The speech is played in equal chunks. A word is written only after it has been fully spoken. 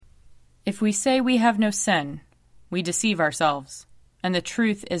If we say we have no sin, we deceive ourselves, and the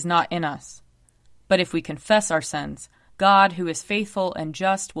truth is not in us. But if we confess our sins, God, who is faithful and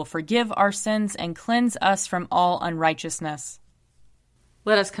just, will forgive our sins and cleanse us from all unrighteousness.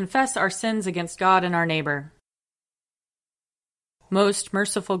 Let us confess our sins against God and our neighbor. Most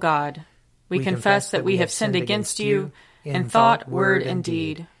merciful God, we confess that we have sinned against you in thought, word, and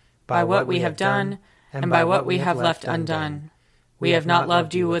deed, by what we have done and by what we have left undone. We have not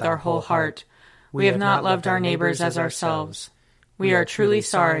loved you with our whole heart. We have not loved our neighbors as ourselves. We are truly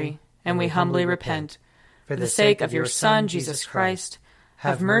sorry, and we humbly repent. For the sake of your Son, Jesus Christ,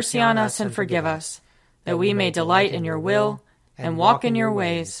 have mercy on us and forgive us, that we may delight in your will and walk in your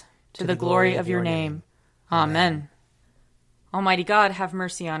ways, to the glory of your name. Amen. Almighty God, have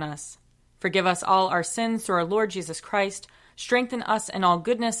mercy on us. Forgive us all our sins through our Lord Jesus Christ. Strengthen us in all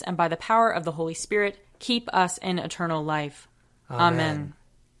goodness, and by the power of the Holy Spirit, keep us in eternal life. Amen.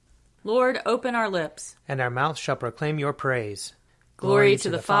 Lord, open our lips, and our mouth shall proclaim your praise. Glory to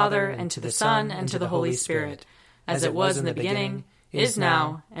the Father, and to the Son, and to the Holy Spirit, as it was in the beginning, is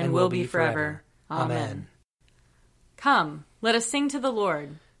now, and will be forever. Amen. Come, let us sing to the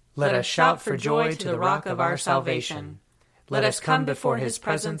Lord. Let us shout for joy to the rock of our salvation. Let us come before his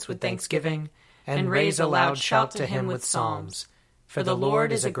presence with thanksgiving, and raise a loud shout to him with psalms. For the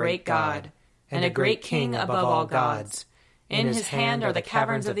Lord is a great God, and a great King above all gods. In his hand are the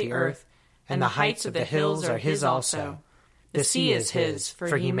caverns of the earth, and the heights of the hills are his also. The sea is his,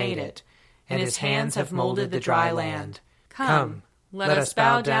 for he made it, and his hands have molded the dry land. Come, let us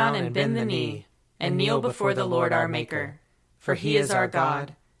bow down and bend the knee, and kneel before the Lord our Maker. For he is our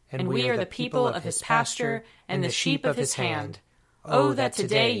God, and we are the people of his pasture and the sheep of his hand. Oh, that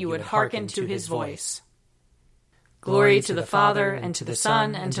today you would hearken to his voice. Glory to the Father, and to the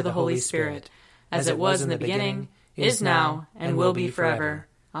Son, and to the Holy Spirit, as it was in the beginning, is now, and will be forever.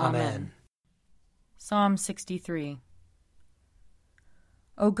 Amen. Psalm 63.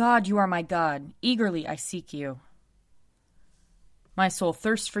 O God, you are my God. Eagerly I seek you. My soul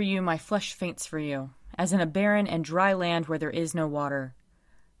thirsts for you, my flesh faints for you, as in a barren and dry land where there is no water.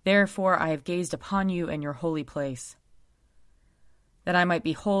 Therefore I have gazed upon you in your holy place, that I might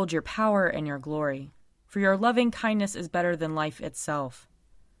behold your power and your glory. For your loving kindness is better than life itself.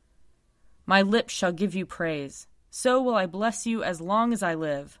 My lips shall give you praise. So will I bless you as long as I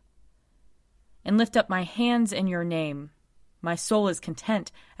live, and lift up my hands in your name. My soul is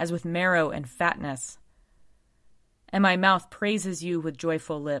content as with marrow and fatness, and my mouth praises you with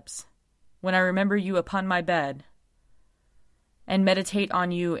joyful lips, when I remember you upon my bed, and meditate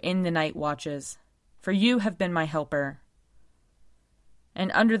on you in the night watches. For you have been my helper,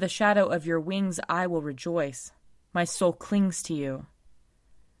 and under the shadow of your wings I will rejoice. My soul clings to you.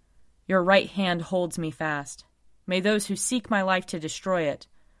 Your right hand holds me fast. May those who seek my life to destroy it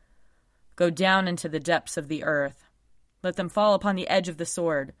go down into the depths of the earth. Let them fall upon the edge of the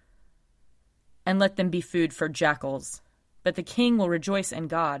sword, and let them be food for jackals. But the king will rejoice in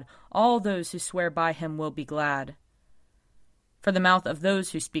God. All those who swear by him will be glad. For the mouth of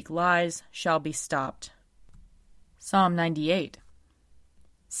those who speak lies shall be stopped. Psalm 98.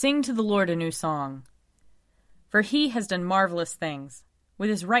 Sing to the Lord a new song, for he has done marvelous things.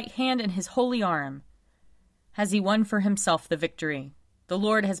 With his right hand and his holy arm has he won for himself the victory. The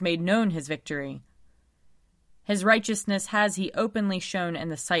Lord has made known his victory. His righteousness has he openly shown in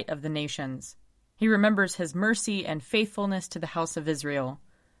the sight of the nations. He remembers his mercy and faithfulness to the house of Israel.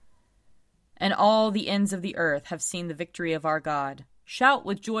 And all the ends of the earth have seen the victory of our God. Shout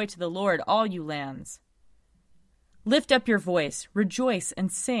with joy to the Lord, all you lands. Lift up your voice, rejoice,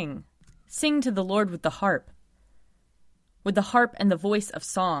 and sing. Sing to the Lord with the harp and the voice of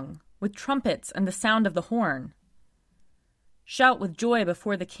song, with trumpets and the sound of the horn. Shout with joy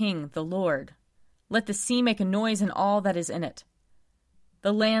before the King, the Lord. Let the sea make a noise and all that is in it,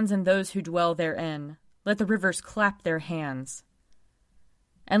 the lands and those who dwell therein. Let the rivers clap their hands.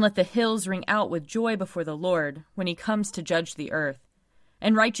 And let the hills ring out with joy before the Lord when he comes to judge the earth.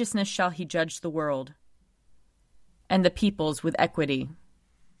 In righteousness shall he judge the world, and the peoples with equity.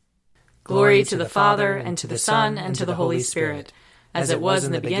 Glory to the Father, and to the Son, and to the Holy Spirit, as it was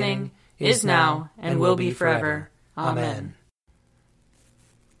in the beginning, is now, and will be forever. Amen.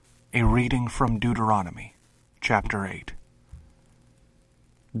 A reading from Deuteronomy, chapter 8.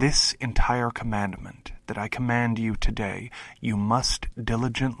 This entire commandment that I command you today, you must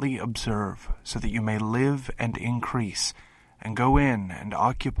diligently observe, so that you may live and increase, and go in and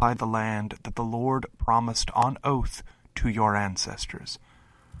occupy the land that the Lord promised on oath to your ancestors.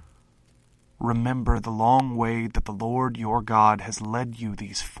 Remember the long way that the Lord your God has led you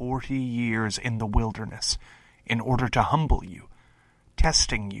these 40 years in the wilderness, in order to humble you,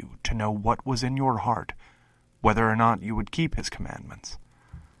 testing you to know what was in your heart, whether or not you would keep his commandments.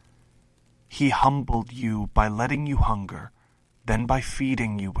 He humbled you by letting you hunger, then by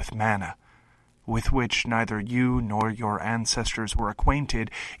feeding you with manna, with which neither you nor your ancestors were acquainted,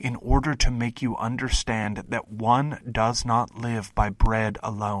 in order to make you understand that one does not live by bread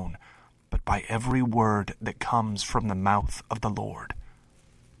alone, but by every word that comes from the mouth of the Lord.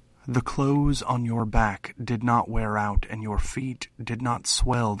 The clothes on your back did not wear out, and your feet did not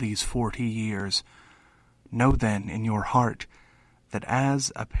swell these 40 years. Know then in your heart that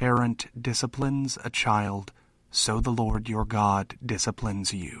as a parent disciplines a child, so the Lord your God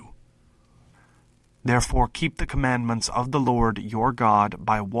disciplines you. Therefore keep the commandments of the Lord your God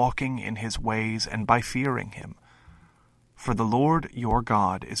by walking in his ways and by fearing him. For the Lord your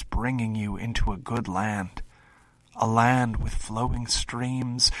God is bringing you into a good land, a land with flowing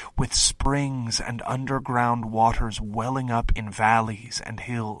streams, with springs and underground waters welling up in valleys and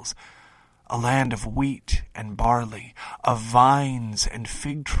hills, a land of wheat and barley, of vines and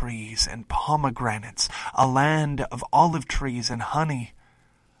fig trees and pomegranates, a land of olive trees and honey,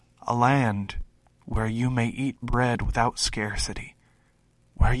 a land where you may eat bread without scarcity,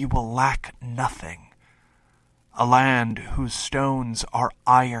 where you will lack nothing, a land whose stones are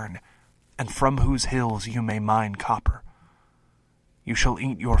iron, and from whose hills you may mine copper. You shall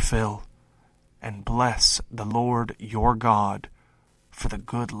eat your fill, and bless the Lord your God for the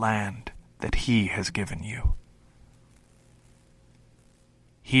good land that he has given you.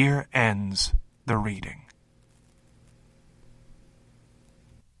 Here ends the reading.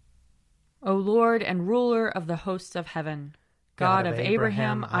 O Lord and ruler of the hosts of heaven, God of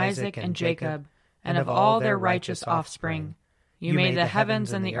Abraham, Isaac, and Jacob, and of all their righteous offspring, you made the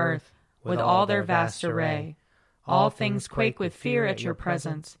heavens and the earth with all their vast array. All things quake with fear at your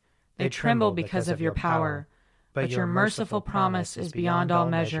presence. They tremble because of your power. But your merciful promise is beyond all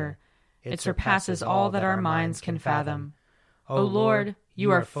measure. It surpasses all that our minds can fathom. O Lord, you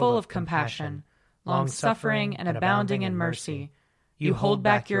are full of compassion, long-suffering and abounding in mercy. You hold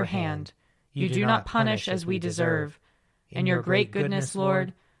back your hand. You do not punish as we deserve. In your great goodness,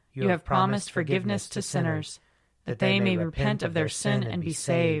 Lord, you have promised forgiveness to sinners, that they may repent of their sin and be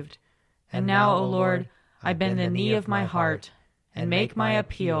saved. And now, O Lord, I bend the knee of my heart and make my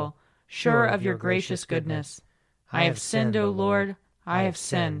appeal, sure of your gracious goodness. I have sinned, O Lord, I have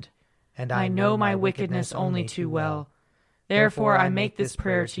sinned, and I know my wickedness only too well. Therefore I make this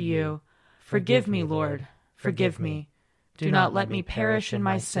prayer to you. Forgive me, Lord, forgive me. Do not let me perish in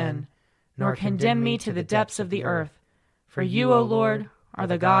my sin, nor condemn me to the depths of the earth. For you, O Lord, are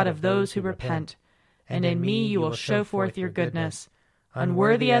the God of those who repent, and in me you will show forth your goodness.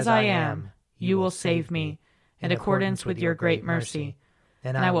 Unworthy as I am, you will save me, in accordance with your great mercy.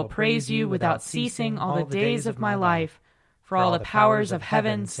 And I will praise you without ceasing all the days of my life. For all the powers of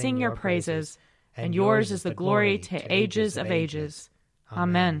heaven sing your praises, and yours is the glory to ages of ages.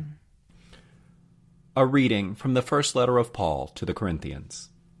 Amen. A reading from the first letter of Paul to the Corinthians.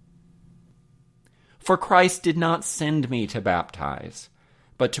 For Christ did not send me to baptize,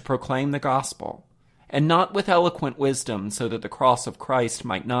 but to proclaim the gospel, and not with eloquent wisdom, so that the cross of Christ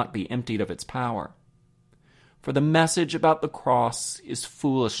might not be emptied of its power. For the message about the cross is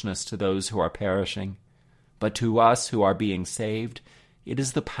foolishness to those who are perishing, but to us who are being saved, it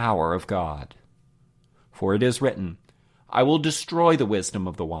is the power of God. For it is written, I will destroy the wisdom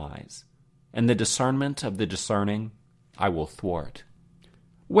of the wise, and the discernment of the discerning I will thwart.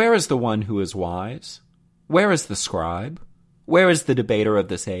 Where is the one who is wise? Where is the scribe? Where is the debater of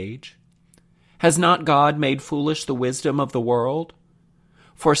this age? Has not God made foolish the wisdom of the world?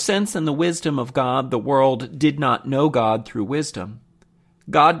 For since in the wisdom of God the world did not know God through wisdom,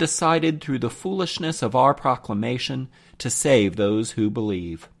 God decided through the foolishness of our proclamation to save those who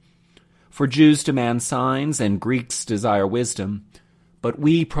believe. For Jews demand signs and Greeks desire wisdom, but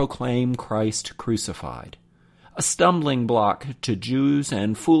we proclaim Christ crucified, a stumbling block to Jews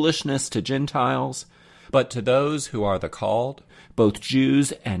and foolishness to Gentiles, but to those who are the called, both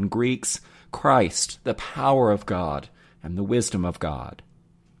Jews and Greeks, Christ, the power of God and the wisdom of God.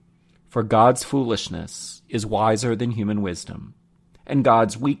 For God's foolishness is wiser than human wisdom, and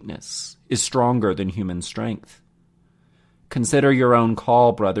God's weakness is stronger than human strength. Consider your own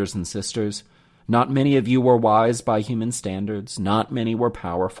call, brothers and sisters. Not many of you were wise by human standards, not many were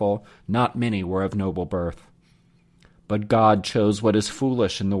powerful, not many were of noble birth. But God chose what is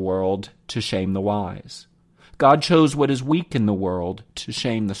foolish in the world to shame the wise. God chose what is weak in the world to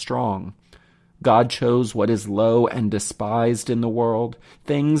shame the strong. God chose what is low and despised in the world,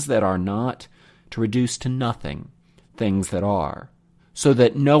 things that are not, to reduce to nothing things that are, so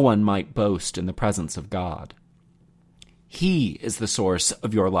that no one might boast in the presence of God. He is the source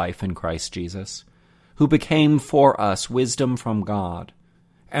of your life in Christ Jesus, who became for us wisdom from God,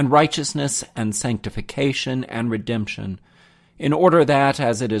 and righteousness and sanctification and redemption, in order that,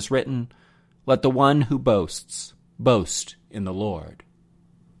 as it is written, let the one who boasts boast in the Lord.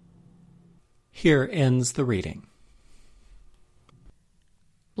 Here ends the reading.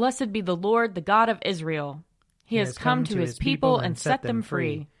 Blessed be the Lord, the God of Israel. He has come to his people and set them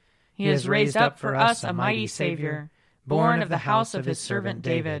free. He has raised up for us a mighty Savior, born of the house of his servant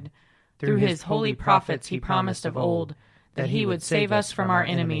David. Through his holy prophets he promised of old that he would save us from our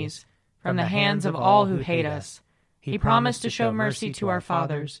enemies, from the hands of all who hate us. He promised to show mercy to our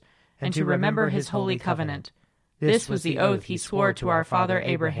fathers, and to remember his holy covenant. This was the oath he swore to our father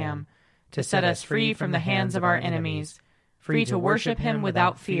Abraham, to set us free from the hands of our enemies, free to worship him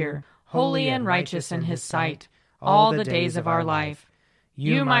without fear, holy and righteous in his sight, all the days of our life.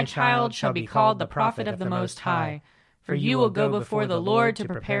 You, my child, shall be called the prophet of the Most High, for you will go before the Lord to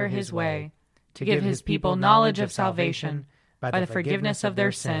prepare his way, to give his people knowledge of salvation by the forgiveness of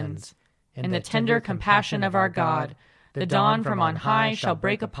their sins. In the tender compassion of our God, the dawn from on high shall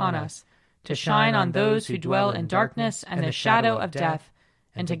break upon us, to shine on those who dwell in darkness and the shadow of death,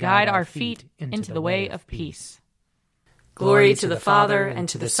 and to guide our feet into the way of peace. Glory to the Father, and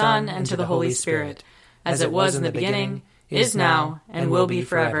to the Son, and to the Holy Spirit, as it was in the beginning, is now, and will be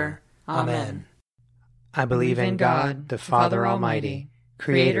forever. Amen. I believe in God, the Father Almighty,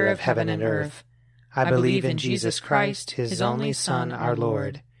 creator of heaven and earth. I believe in Jesus Christ, his only Son, our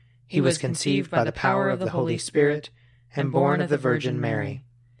Lord. He was conceived by the power of the Holy Spirit, and born of the Virgin Mary.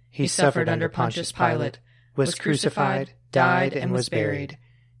 He suffered under Pontius Pilate, was crucified, died, and was buried.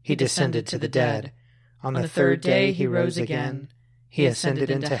 He descended to the dead. On the third day he rose again. He ascended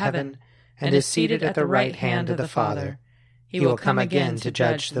into heaven, and is seated at the right hand of the Father. He will come again to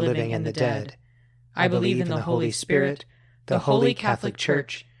judge the living and the dead. I believe in the Holy Spirit, the Holy Catholic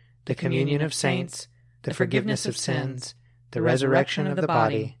Church, the communion of saints, the forgiveness of sins, the resurrection of the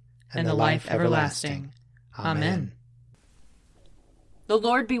body, and the life everlasting. Amen. The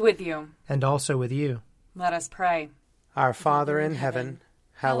Lord be with you. And also with you. Let us pray. Our Father in heaven,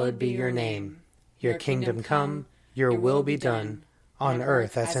 hallowed be your name. Your kingdom come, your will be done, on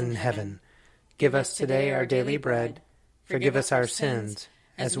earth as in heaven. Give us today our daily bread. Forgive us our sins,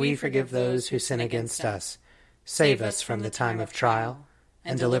 as we forgive those who sin against us. Save us from the time of trial,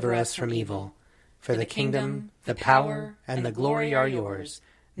 and deliver us from evil. For the kingdom, the power, and the glory are yours,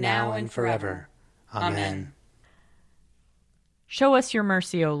 now and forever. Amen. Show us your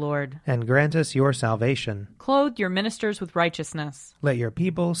mercy, O Lord. And grant us your salvation. Clothe your ministers with righteousness. Let your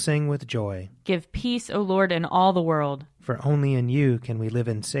people sing with joy. Give peace, O Lord, in all the world. For only in you can we live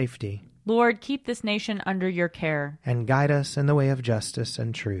in safety. Lord, keep this nation under your care. And guide us in the way of justice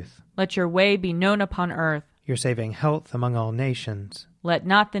and truth. Let your way be known upon earth. Your saving health among all nations. Let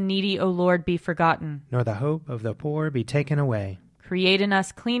not the needy, O Lord, be forgotten. Nor the hope of the poor be taken away. Create in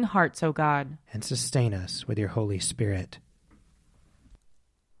us clean hearts, O God. And sustain us with your Holy Spirit.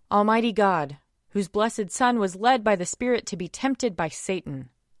 Almighty God, whose blessed Son was led by the Spirit to be tempted by Satan,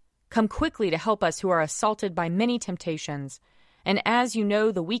 come quickly to help us who are assaulted by many temptations, and as you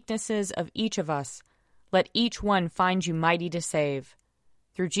know the weaknesses of each of us, let each one find you mighty to save.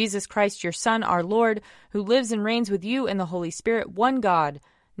 Through Jesus Christ, your Son, our Lord, who lives and reigns with you in the Holy Spirit, one God,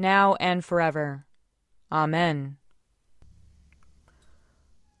 now and forever. Amen.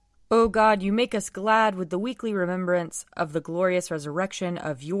 O God, you make us glad with the weekly remembrance of the glorious resurrection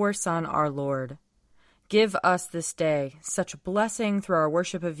of your Son, our Lord. Give us this day such blessing through our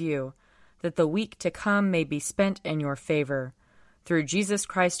worship of you, that the week to come may be spent in your favor. Through Jesus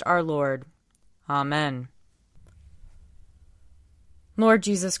Christ our Lord. Amen. Lord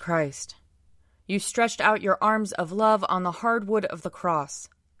Jesus Christ, you stretched out your arms of love on the hard wood of the cross,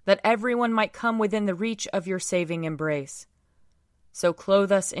 that everyone might come within the reach of your saving embrace. So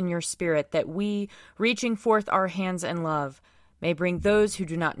clothe us in your Spirit, that we, reaching forth our hands in love, may bring those who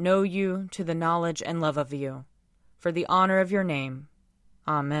do not know you to the knowledge and love of you. For the honor of your name.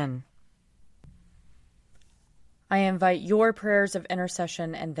 Amen. I invite your prayers of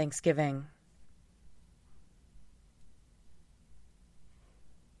intercession and thanksgiving.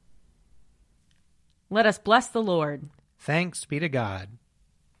 Let us bless the Lord. Thanks be to God.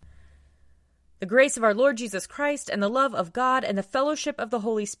 The grace of our Lord Jesus Christ, and the love of God, and the fellowship of the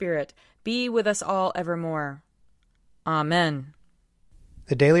Holy Spirit be with us all evermore. Amen.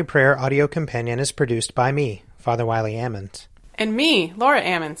 The Daily Prayer audio companion is produced by me, Father Wiley Ammons. And me, Laura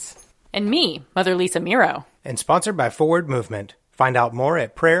Ammons. And me, Mother Lisa Miro. And sponsored by Forward Movement. Find out more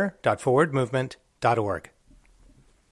at prayer.forwardmovement.org.